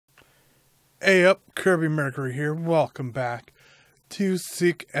Hey up, KirbyMercury here. Welcome back to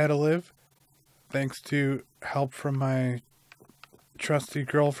Seek Etyliv. Thanks to help from my trusty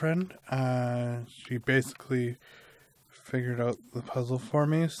girlfriend. She basically figured out the puzzle for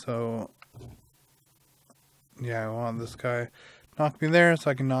me, so yeah, I want this guy to knock me there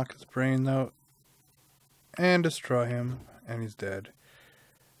so I can knock his brains out and destroy him, and he's dead.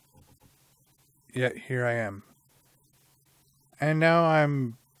 Yet here I am. And now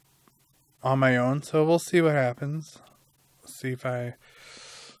I'm on my own, so we'll see what happens. See if I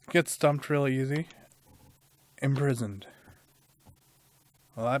get stumped real easy. Imprisoned.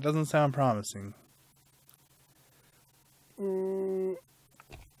 Well, that doesn't sound promising. I'm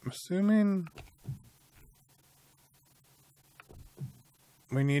assuming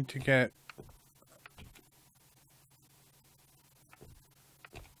we need to get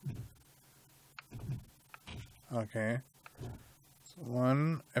okay. So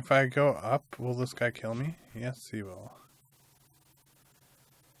one, if I go up, will this guy kill me? Yes, he will.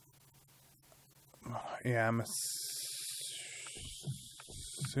 Yeah, I'm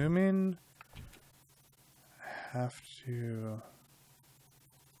assuming I have to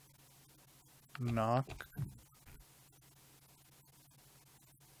knock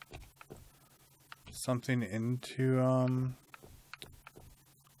something into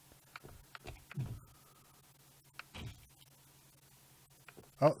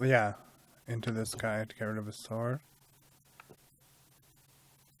oh yeah, into this guy to get rid of his sword.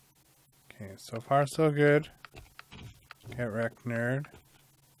 Okay, so far so good. Get wrecked, nerd.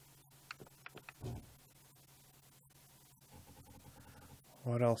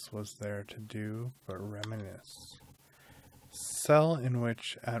 What else was there to do but reminisce? Cell in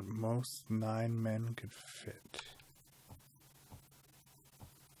which at most 9 men could fit.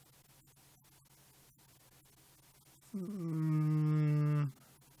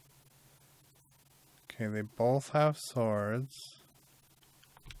 Okay, they both have swords.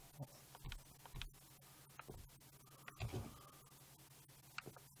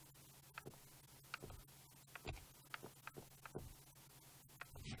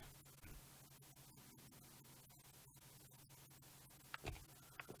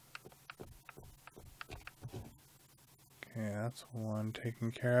 Okay, that's one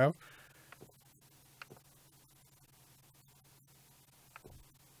taken care of.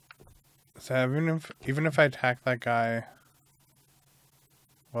 So even if I attack that guy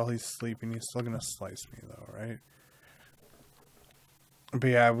while he's sleeping, he's still gonna slice me though, right? But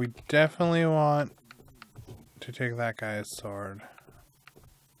yeah, we definitely want to take that guy's sword.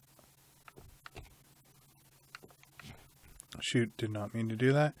 Shoot, did not mean to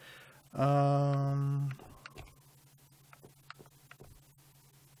do that.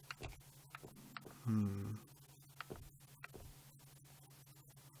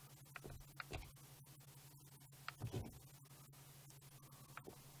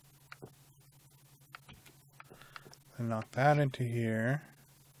 Knock that into here.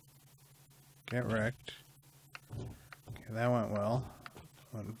 Get wrecked. Okay, that went well.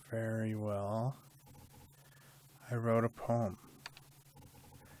 Went very well. I wrote a poem.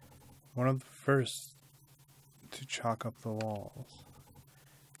 One of the first to chalk up the walls.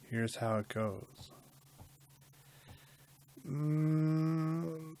 Here's how it goes.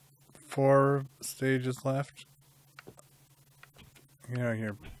 4 stages left. Get out of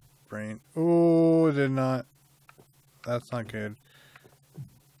here, brain. Ooh, it did not. That's not good.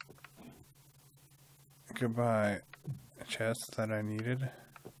 Goodbye. Chest that I needed.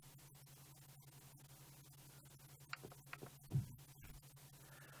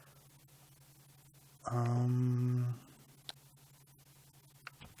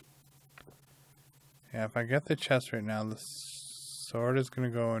 Yeah, if I get the chest right now, the sword is going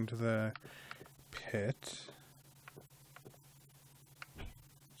to go into the pit.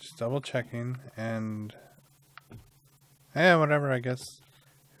 Just double checking, and yeah, whatever, I guess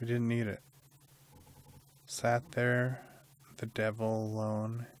we didn't need it. Sat there, the devil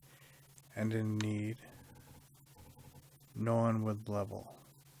alone, and in need. No one would level,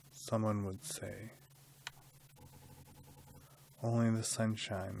 someone would say. Only the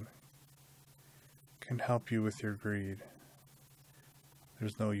sunshine can help you with your greed.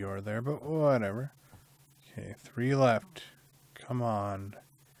 There's no "you're" there, but whatever. Okay, 3 left. Come on.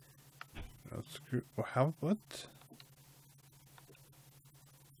 No, screw. How? What?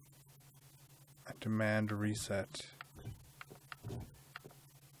 I demand a reset.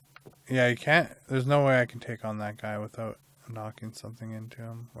 Yeah, you can't. There's no way I can take on that guy without knocking something into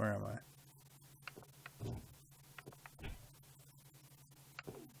him. Where am I?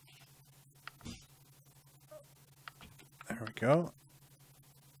 There we go.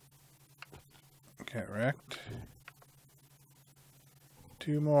 Get wrecked.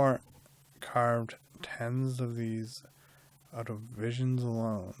 2 more carved 10s of these out of visions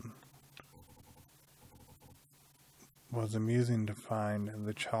alone. Was amusing to find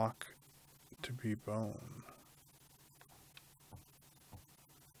the chalk to be bone.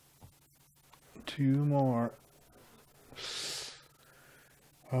 2 more.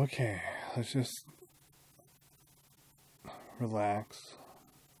 Okay, let's just relax.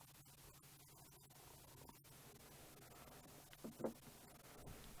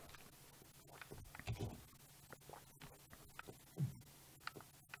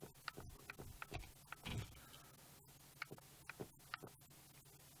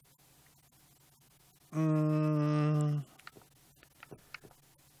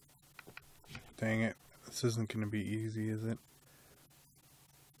 Dang it. This isn't going to be easy, is it?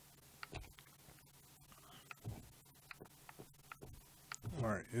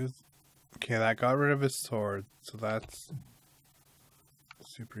 Or is... Okay, that got rid of his sword, so that's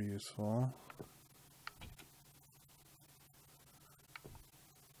super useful.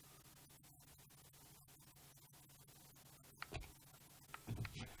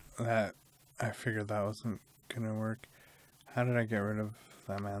 That... I figured that wasn't gonna work. How did I get rid of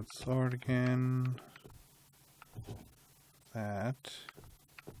that man's sword again? That.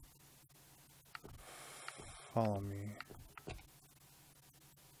 Follow me.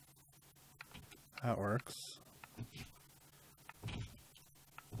 That works.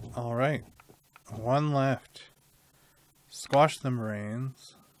 Alright. 1 left. Squash them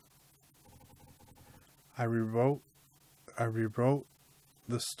brains. I rewrote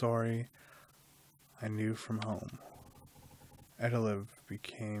the story I knew from home. Etyliv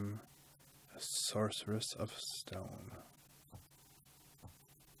became a sorceress of stone.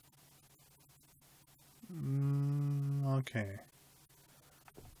 Okay.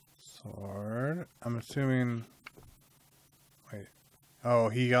 Sword. I'm assuming... Wait. Oh,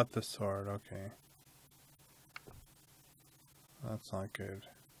 he got the sword. Okay. That's not good.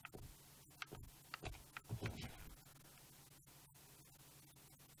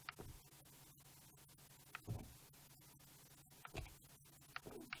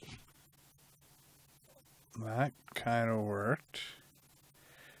 That kind of worked.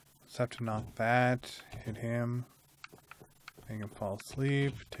 Just have to knock that, hit him, make him fall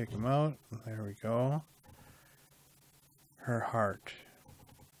asleep, take him out. There we go. Her heart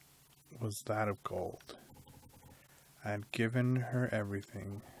was that of gold. I had given her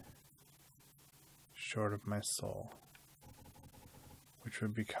everything, short of my soul, which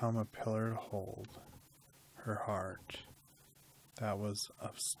would become a pillar to hold. Her heart, that was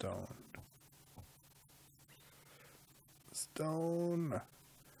of stone. Stone.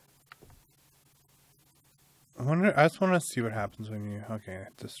 I just want to see what happens when you... Okay,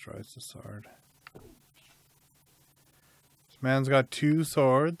 it destroys the sword. This man's got 2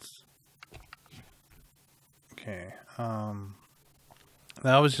 swords. Okay,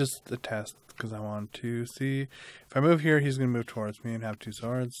 that was just a test because I wanted to see if I move here, he's gonna move towards me and have 2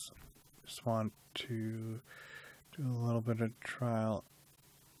 swords. Just want to do a little bit of trial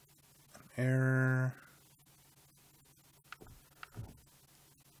and error.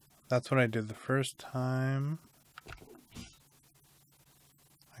 That's what I did the first time.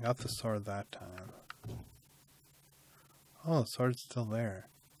 I got the sword that time. Oh, the sword's still there.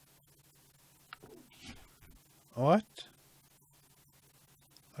 What?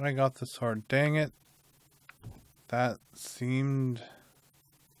 But I got the sword. Dang it. That seemed...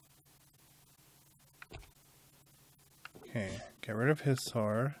 Okay, get rid of his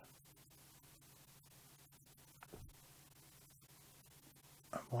sword.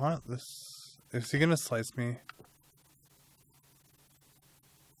 I want this... Is he gonna slice me?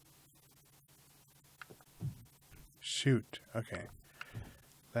 Shoot. Okay.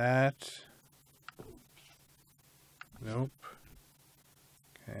 That... Nope.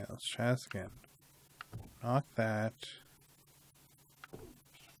 Okay, let's try this again. Knock that.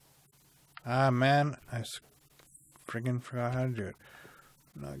 Ah, man. I friggin' forgot how to do it.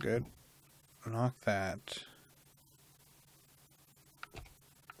 Not good. Knock that.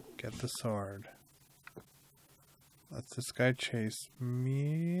 Get the sword. Let this guy chase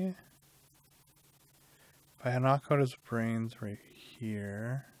me. If I knock out his brains right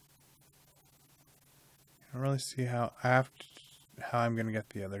here... I don't really see how I'm gonna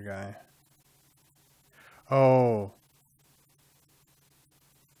get the other guy. Oh.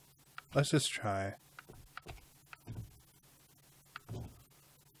 Let's just try.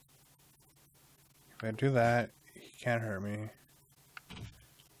 If I do that, he can't hurt me.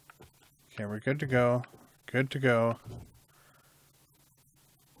 Okay, we're good to go. Good to go.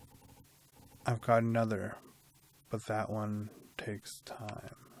 I've got another, but that one takes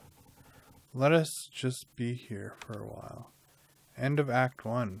time. Let us just be here for a while. End of Act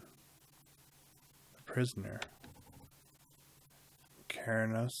 1. The prisoner.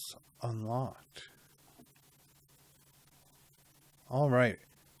 Karanos unlocked. Alright.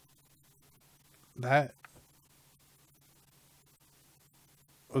 That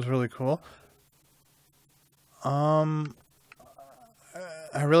was really cool. I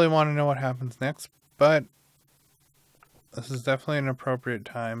really want to know what happens next, but this is definitely an appropriate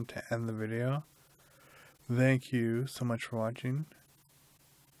time to end the video. Thank you so much for watching.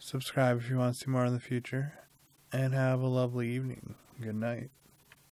 Subscribe if you want to see more in the future, and have a lovely evening. Good night.